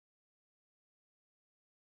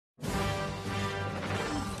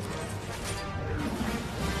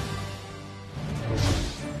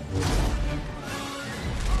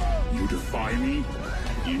defy me?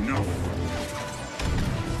 Enough.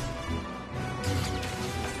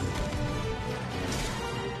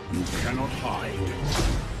 You cannot hide.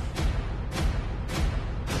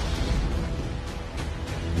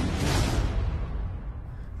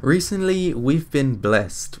 Recently, we've been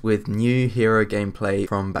blessed with new hero gameplay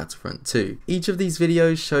from Battlefront 2. Each of these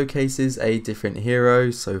videos showcases a different hero,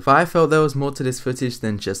 so I felt there was more to this footage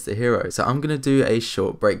than just the hero, so I'm going to do a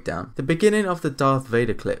short breakdown. The beginning of the Darth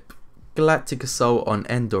Vader clip, Galactic Assault on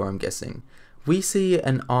Endor I'm guessing. We see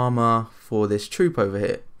an armor for this troop over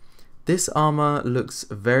here. This armor looks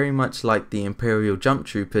very much like the Imperial Jump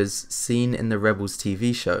Troopers seen in the Rebels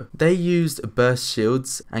TV show. They used burst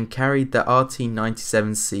shields and carried the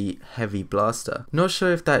RT-97C heavy blaster. Not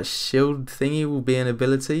sure if that shield thingy will be an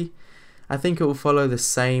ability. I think it will follow the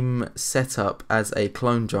same setup as a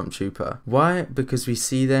clone jump trooper. Why? Because we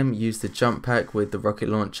see them use the jump pack with the rocket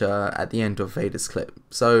launcher at the end of Vader's clip.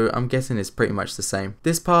 So I'm guessing it's pretty much the same.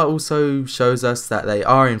 This part also shows us that they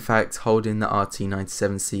are in fact holding the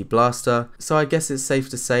RT-97C blaster. So I guess it's safe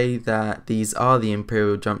to say that these are the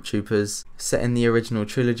Imperial Jump Troopers set in the original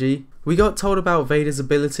trilogy. We got told about Vader's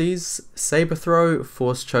abilities: Saber Throw,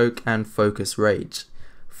 Force Choke and Focus Rage.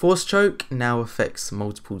 Force Choke now affects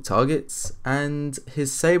multiple targets, and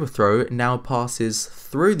his Saber Throw now passes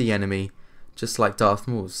through the enemy, just like Darth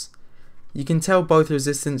Maul's. You can tell both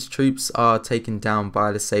resistance troops are taken down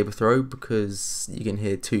by the Saber Throw because you can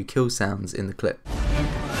hear 2 kill sounds in the clip.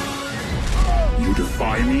 You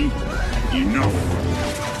defy me? Enough.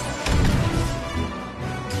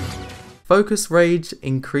 Focus Rage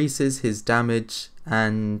increases his damage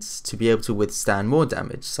and to be able to withstand more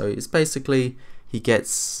damage, so it's basically he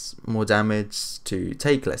gets more damage to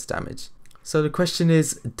take less damage. So the question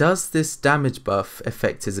is, does this damage buff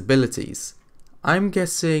affect his abilities? I'm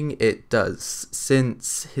guessing it does,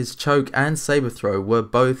 since his choke and saber throw were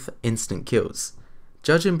both instant kills.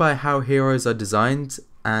 Judging by how heroes are designed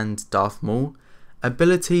and Darth Maul,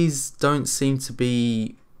 abilities don't seem to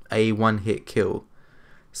be a one-hit kill.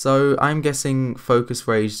 So I'm guessing Focus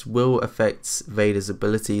Rage will affect Vader's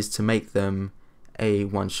abilities to make them a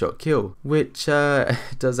one-shot kill, which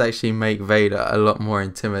does actually make Vader a lot more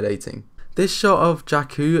intimidating. This shot of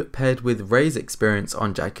Jakku paired with Rey's experience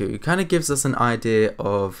on Jakku kind of gives us an idea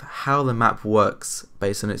of how the map works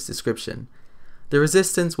based on its description. The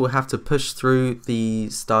Resistance will have to push through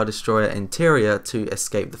the Star Destroyer interior to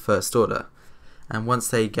escape the First Order, and once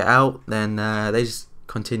they get out, then they just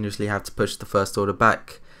continuously have to push the First Order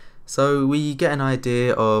back. So we get an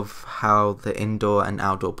idea of how the indoor and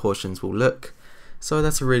outdoor portions will look. So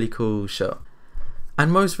that's a really cool shot.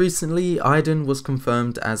 And most recently, Iden was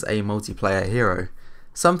confirmed as a multiplayer hero.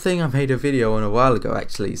 Something I made a video on a while ago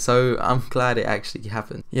actually, so I'm glad it actually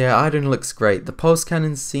happened. Yeah, Iden looks great. The pulse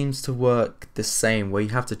cannon seems to work the same, where you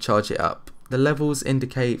have to charge it up. The levels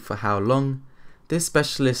indicate for how long. This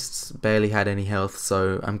specialist barely had any health,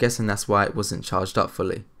 so I'm guessing that's why it wasn't charged up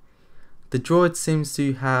fully. The droid seems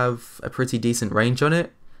to have a pretty decent range on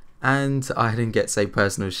it, and Iden gets a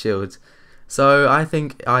personal shield. So I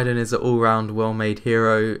think Iden is an all-round well-made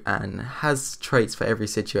hero and has traits for every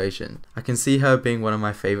situation. I can see her being one of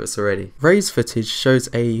my favourites already. Rey's footage shows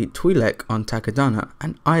a Twi'lek on Takodana,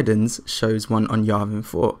 and Iden's shows one on Yavin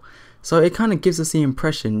 4. So it kind of gives us the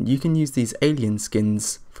impression you can use these alien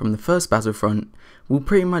skins from the first Battlefront will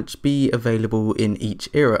pretty much be available in each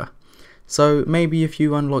era. So maybe if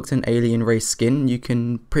you unlocked an alien race skin, you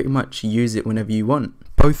can pretty much use it whenever you want.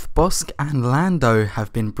 Both Bossk and Lando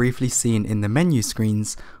have been briefly seen in the menu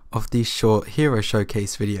screens of these short hero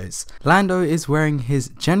showcase videos. Lando is wearing his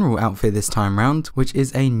general outfit this time round, which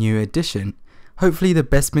is a new addition. Hopefully the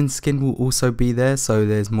Bespin skin will also be there, so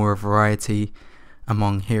there's more variety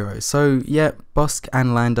among heroes. So yeah, Bossk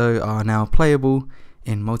and Lando are now playable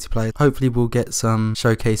in multiplayer. Hopefully we'll get some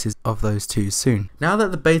showcases of those two soon. Now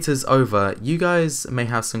that the beta's over, you guys may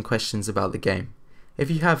have some questions about the game. If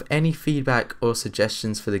you have any feedback or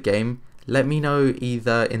suggestions for the game, let me know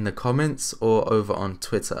either in the comments or over on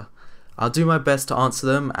Twitter. I'll do my best to answer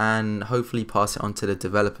them and hopefully pass it on to the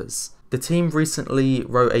developers. The team recently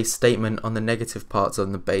wrote a statement on the negative parts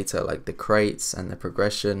of the beta, like the crates and the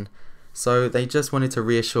progression, so they just wanted to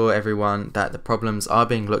reassure everyone that the problems are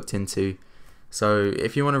being looked into. So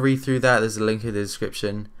if you want to read through that, there's a link in the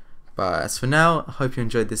description. But as for now, I hope you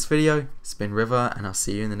enjoyed this video. It's been Riva, and I'll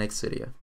see you in the next video.